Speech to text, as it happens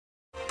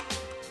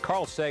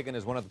Carl Sagan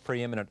is one of the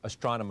preeminent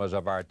astronomers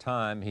of our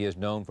time. He is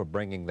known for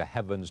bringing the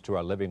heavens to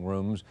our living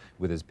rooms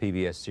with his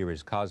PBS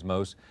series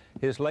Cosmos.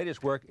 His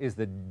latest work is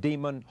The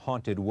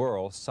Demon-Haunted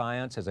World,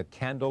 Science as a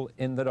Candle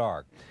in the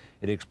Dark.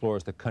 It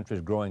explores the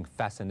country's growing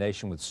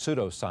fascination with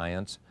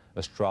pseudo-science,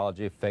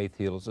 astrology, faith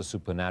heals, the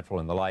supernatural,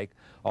 and the like,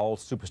 all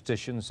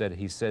superstitions that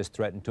he says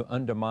threaten to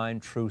undermine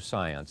true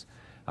science.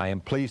 I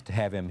am pleased to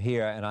have him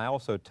here, and I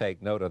also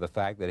take note of the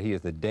fact that he is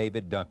the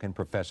David Duncan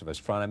Professor of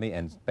Astronomy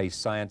and Space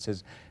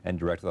Sciences and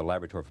Director of the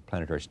Laboratory for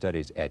Planetary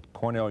Studies at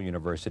Cornell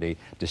University,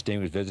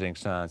 Distinguished Visiting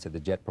Science at the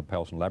Jet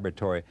Propulsion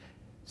Laboratory,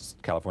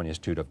 California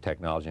Institute of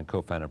Technology, and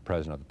co-founder and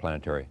president of the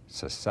Planetary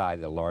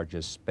Society, the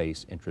largest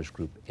space interest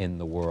group in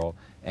the world,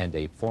 and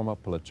a former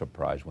Pulitzer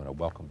Prize winner.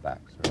 Welcome back,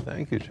 sir.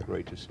 Thank you, Chuck.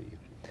 Great to see you.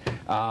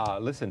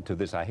 Listen to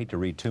this. I hate to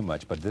read too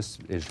much, but this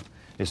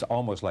is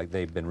almost like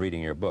they've been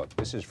reading your book.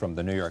 This is from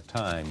the New York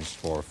Times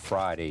for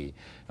Friday,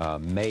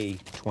 May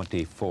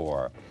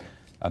 24.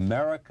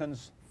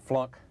 Americans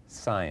flunk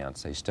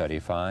science, a study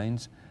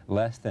finds.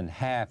 Less than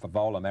half of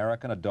all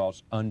American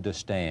adults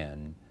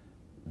understand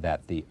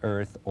that the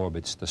Earth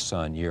orbits the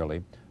sun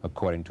yearly,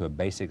 according to a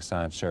basic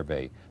science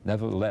survey.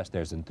 Nevertheless,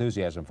 there's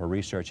enthusiasm for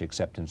research,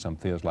 except in some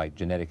fields like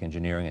genetic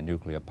engineering and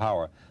nuclear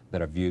power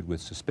that are viewed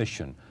with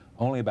suspicion.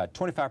 Only about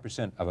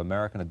 25% of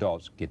American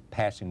adults get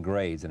passing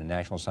grades in a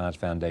National Science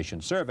Foundation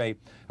survey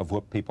of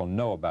what people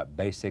know about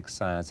basic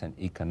science and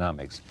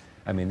economics.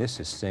 I mean, this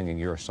is singing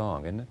your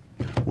song, isn't it?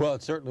 Well,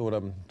 it's certainly what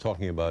I'm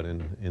talking about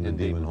in the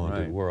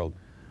demon-haunted world.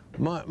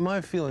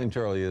 My feeling,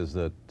 Charlie, is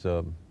that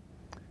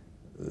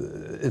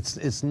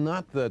it's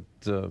not that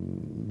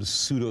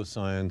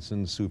pseudoscience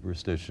and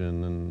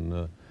superstition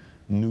and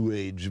New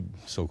Age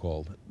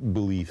so-called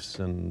beliefs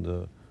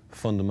and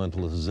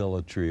fundamentalist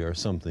zealotry are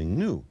something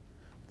new.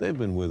 They've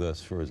been with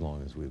us for as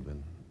long as we've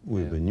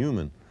been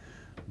human.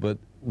 But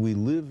we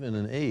live in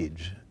an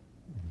age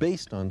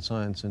based on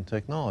science and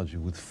technology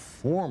with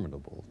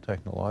formidable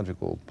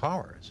technological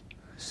powers.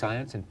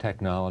 Science and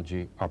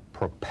technology are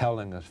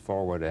propelling us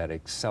forward at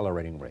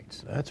accelerating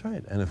rates. That's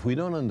right. And if we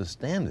don't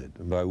understand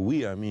it, by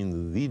we I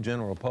mean the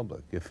general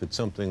public, if it's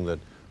something that,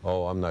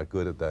 oh, I'm not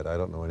good at that, I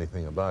don't know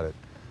anything about it,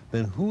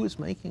 then who is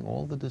making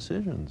all the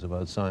decisions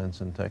about science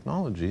and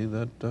technology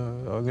that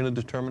are going to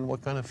determine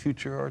what kind of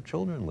future our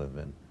children live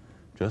in?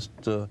 Just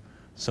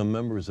some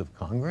members of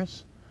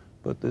Congress?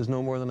 But there's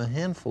no more than a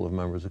handful of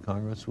members of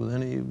Congress with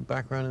any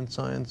background in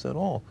science at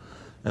all.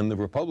 And the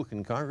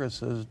Republican Congress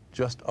has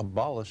just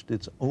abolished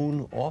its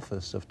own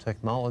Office of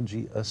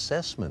Technology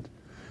Assessment,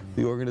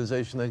 the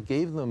organization that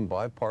gave them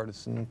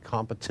bipartisan,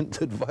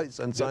 competent advice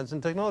on science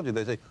and technology.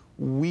 They say,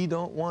 we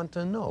don't want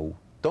to know.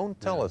 Don't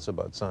tell us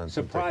about science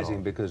and technology.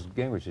 Surprising, because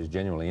Gingrich is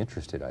genuinely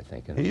interested, I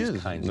think, in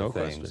these kinds of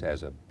things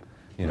as a,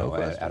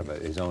 out of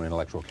his own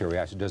intellectual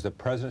curiosity. Does the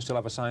president still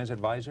have a science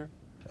advisor?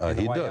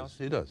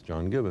 He does,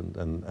 John Gibbons,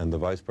 and the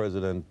vice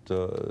president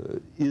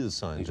is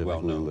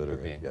scientifically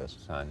literate. Yes,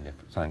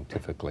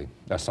 scientifically,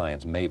 a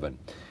science maven.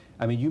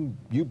 I mean,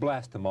 you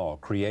blast them all.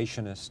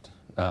 Creationists,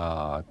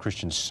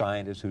 Christian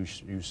scientists who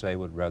you say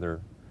would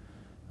rather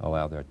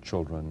allow their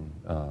children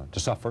to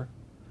suffer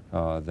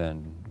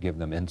than give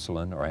them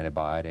insulin or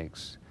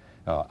antibiotics.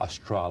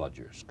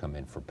 Astrologers come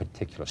in for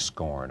particular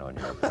scorn on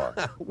your part.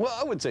 Well,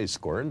 I would say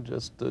scorn,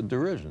 just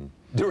derision.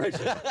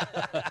 Derision.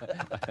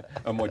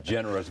 A more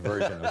generous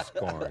version of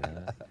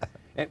scorn.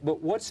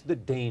 But what's the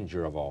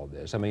danger of all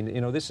this? I mean,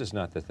 this is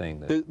not the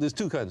thing that... There's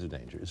two kinds of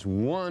dangers.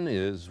 One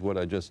is what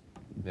I just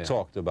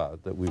talked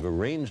about, that we've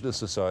arranged a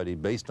society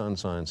based on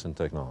science and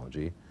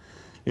technology,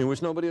 in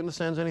which nobody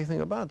understands anything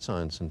about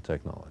science and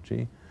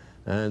technology,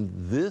 and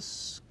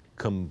this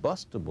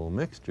combustible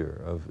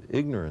mixture of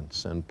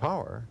ignorance and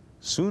power,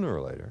 sooner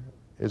or later,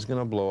 is going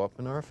to blow up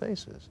in our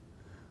faces.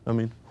 I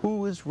mean,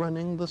 who is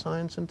running the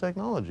science and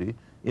technology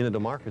in a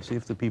democracy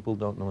if the people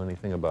don't know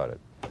anything about it?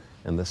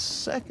 And the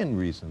second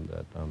reason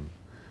that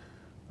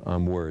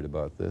I'm worried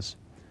about this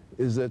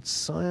is that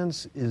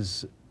science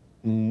is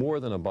more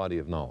than a body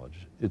of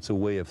knowledge. It's a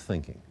way of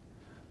thinking,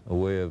 a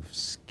way of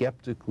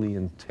skeptically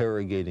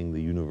interrogating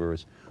the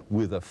universe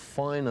with a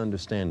fine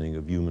understanding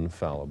of human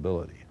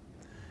fallibility.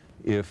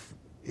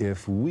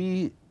 If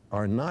we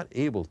are not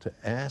able to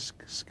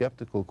ask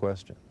skeptical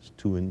questions,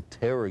 to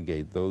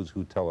interrogate those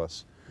who tell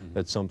us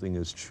that something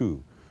is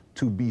true,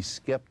 to be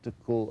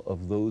skeptical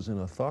of those in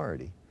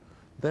authority,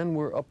 then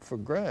we're up for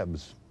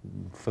grabs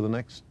for the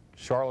next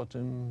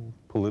charlatan,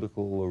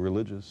 political or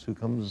religious, who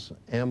comes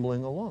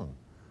ambling along.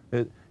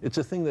 It's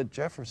a thing that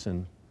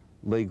Jefferson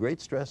lay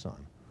great stress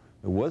on.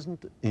 It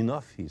wasn't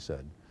enough, he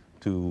said,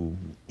 to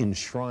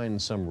enshrine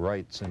some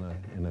rights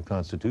in a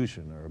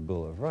constitution or a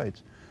Bill of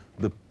Rights.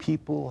 The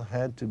people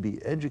had to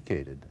be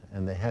educated,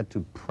 and they had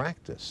to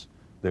practice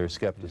their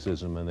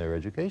skepticism and their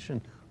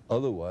education.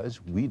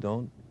 Otherwise, we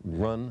don't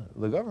run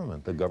the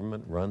government. The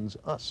government runs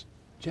us.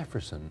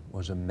 Jefferson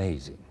was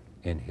amazing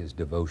in his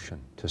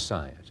devotion to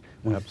science.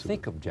 We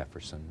think of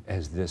Jefferson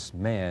as this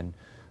man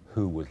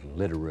who was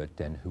literate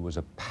and who was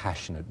a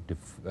passionate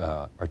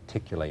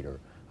articulator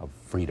of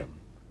freedom.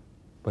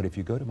 But if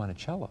you go to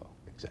Monticello,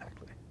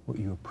 what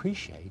you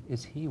appreciate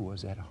is he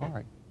was at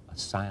heart a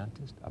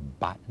scientist, a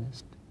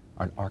botanist,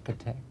 an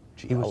architect.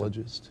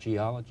 Geologist.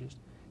 Geologist.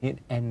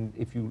 And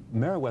if you,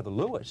 Meriwether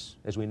Lewis,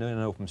 as we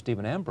know from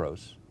Stephen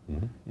Ambrose,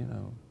 Mm-hmm. you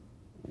know,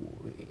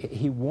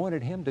 he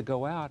wanted him to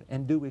go out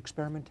and do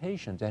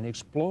experimentations and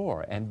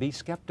explore and be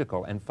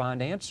skeptical and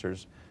find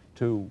answers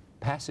to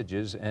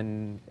passages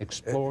and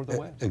explore the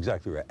West.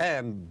 Exactly right.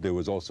 And there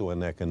was also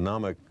an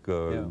economic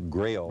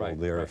grail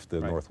there if the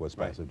Northwest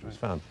Passage was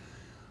found.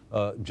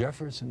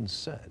 Jefferson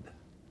said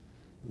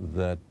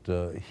that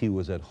he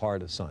was at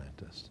heart a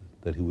scientist,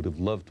 that he would have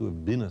loved to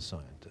have been a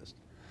scientist.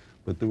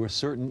 But there were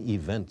certain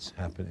events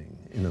happening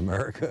in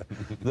America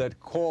that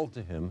called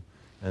to him,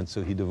 and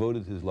so he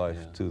devoted his life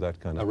to that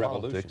kind of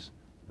politics.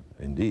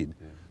 Indeed.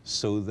 Yeah.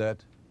 So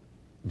that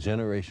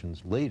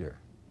generations later,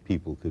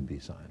 people could be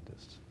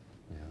scientists.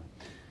 Yeah.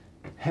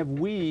 Have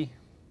we,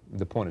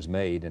 the point is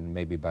made, and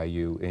maybe by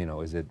you, you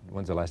know, is it,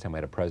 when's the last time we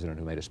had a president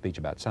who made a speech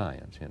about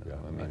science? You know, yeah,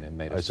 I mean, it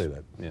made I say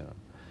that. You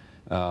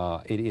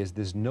know, it is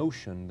this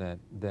notion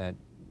that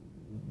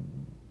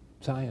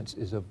science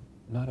is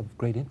not of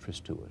great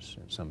interest to us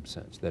in some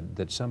sense,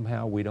 that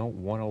somehow we don't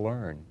want to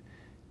learn.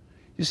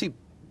 You see,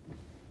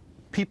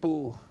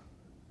 people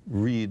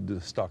read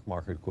the stock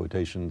market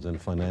quotations and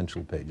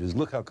financial pages.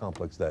 Look how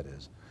complex that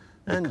is.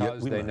 And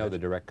because they know the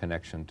direct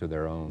connection to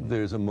their own.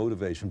 There's a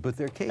motivation, but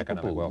they're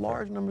capable.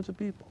 Large numbers of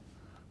people.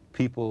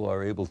 People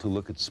are able to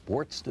look at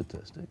sports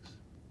statistics.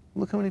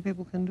 Look how many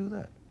people can do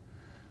that.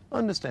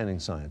 Understanding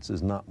science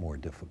is not more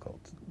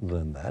difficult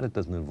than that. It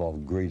doesn't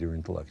involve greater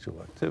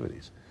intellectual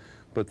activities.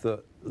 But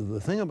the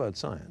thing about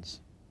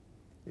science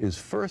is,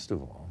 first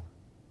of all,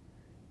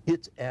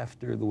 it's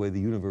after the way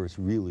the universe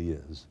really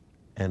is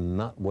and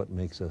not what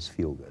makes us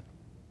feel good.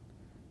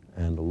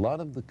 And a lot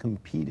of the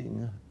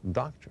competing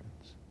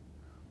doctrines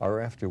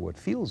are after what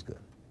feels good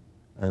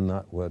and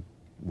not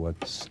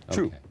what's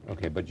true.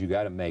 Okay, but you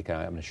got to make,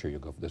 I'm not sure you'll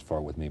go this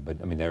far with me, but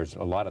I mean, there's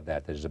a lot of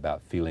that is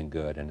about feeling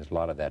good, and there's a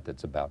lot of that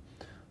that's about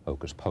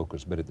hocus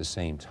pocus, but at the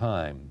same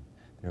time,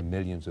 there are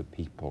millions of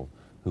people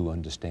who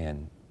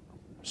understand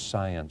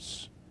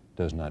science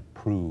does not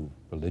prove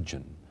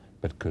religion,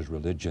 but because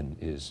religion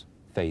is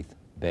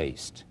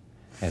faith-based,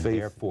 and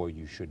therefore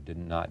you should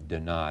not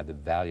deny the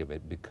value of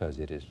it because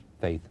it is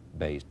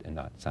faith-based and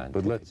not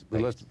scientific.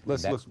 But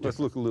let's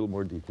look a little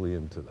more deeply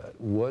into that.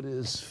 What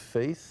is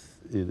faith?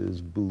 It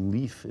is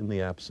belief in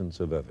the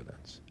absence of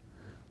evidence.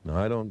 Now,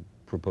 I don't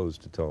propose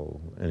to tell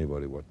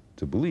anybody what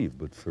to believe,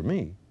 but for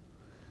me,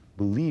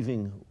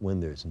 believing when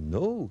there's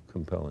no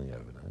compelling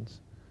evidence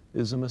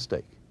is a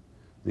mistake.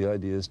 The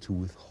idea is to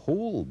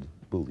withhold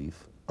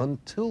belief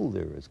until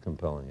there is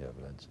compelling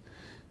evidence.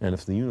 And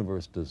if the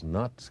universe does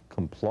not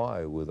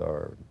comply with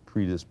our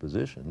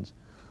predispositions,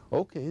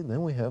 okay,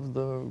 then we have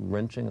the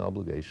wrenching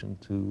obligation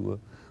to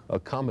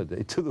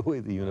accommodate to the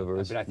way the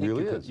universe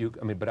really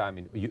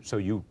is. So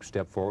you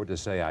step forward to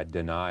say, I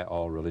deny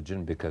all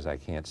religion because I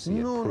can't see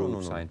it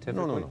proved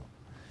scientifically? No.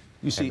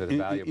 You see, the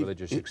value of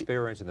religious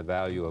experience and the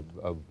value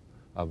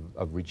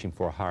of reaching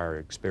for higher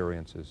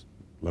experiences.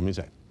 Let me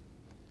say,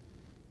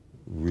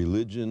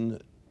 religion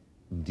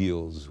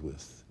deals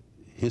with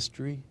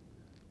history,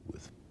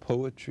 with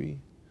poetry,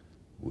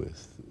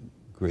 with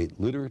great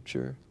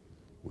literature,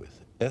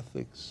 with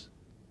ethics,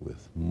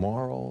 with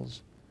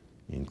morals,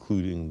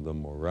 including the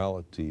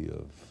morality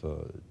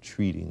of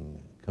treating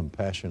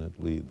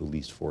compassionately the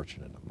least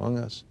fortunate among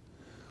us.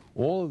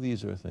 All of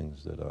these are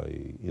things that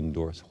I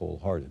endorse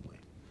wholeheartedly.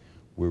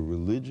 Where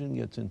religion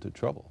gets into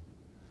trouble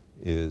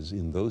is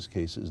in those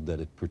cases that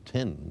it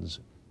pretends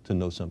to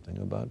know something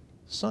about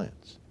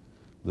science.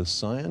 The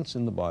science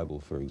in the Bible,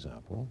 for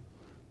example,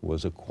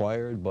 was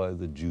acquired by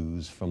the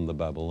Jews from the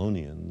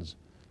Babylonians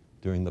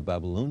during the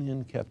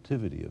Babylonian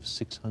captivity of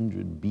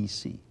 600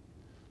 BC.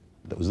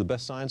 That was the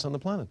best science on the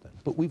planet then.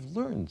 But we've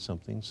learned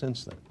something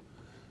since then.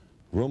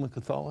 Roman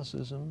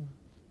Catholicism,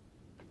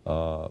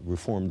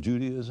 Reformed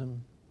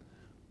Judaism,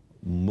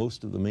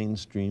 most of the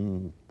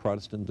mainstream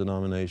Protestant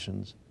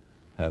denominations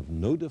have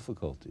no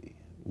difficulty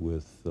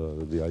with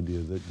the idea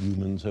that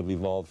humans have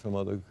evolved from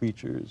other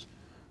creatures,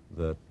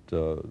 that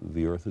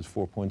the Earth is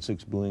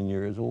 4.6 billion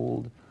years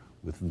old,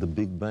 with the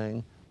Big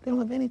Bang. They don't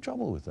have any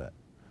trouble with that.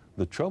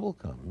 The trouble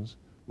comes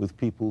with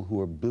people who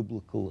are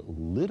biblical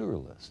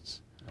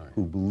literalists,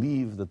 who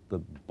believe that the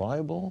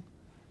Bible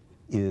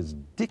is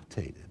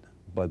dictated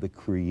by the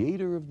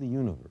creator of the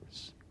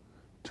universe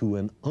to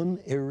an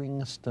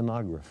unerring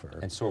stenographer.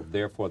 And so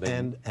therefore they...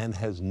 And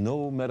has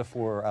no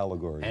metaphor or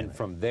allegory. And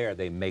from there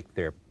they make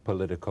their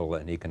political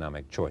and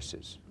economic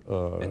choices.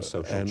 And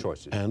social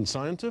choices. And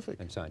scientific.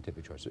 And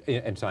scientific choices.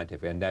 And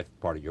scientific. And that's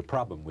part of your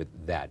problem with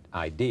that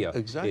idea.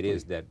 Exactly. It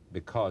is that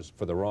because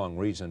for the wrong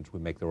reasons we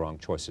make the wrong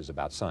choices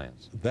about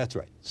science. That's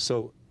right.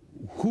 So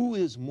who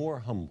is more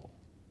humble?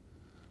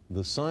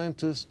 The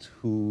scientist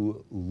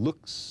who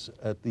looks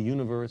at the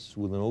universe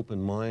with an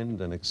open mind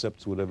and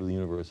accepts whatever the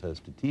universe has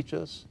to teach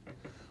us,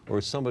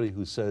 or somebody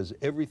who says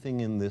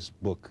everything in this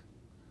book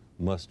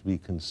must be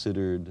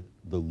considered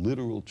the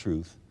literal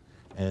truth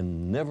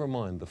and never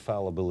mind the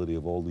fallibility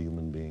of all the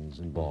human beings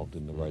involved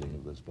in the writing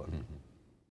of this book.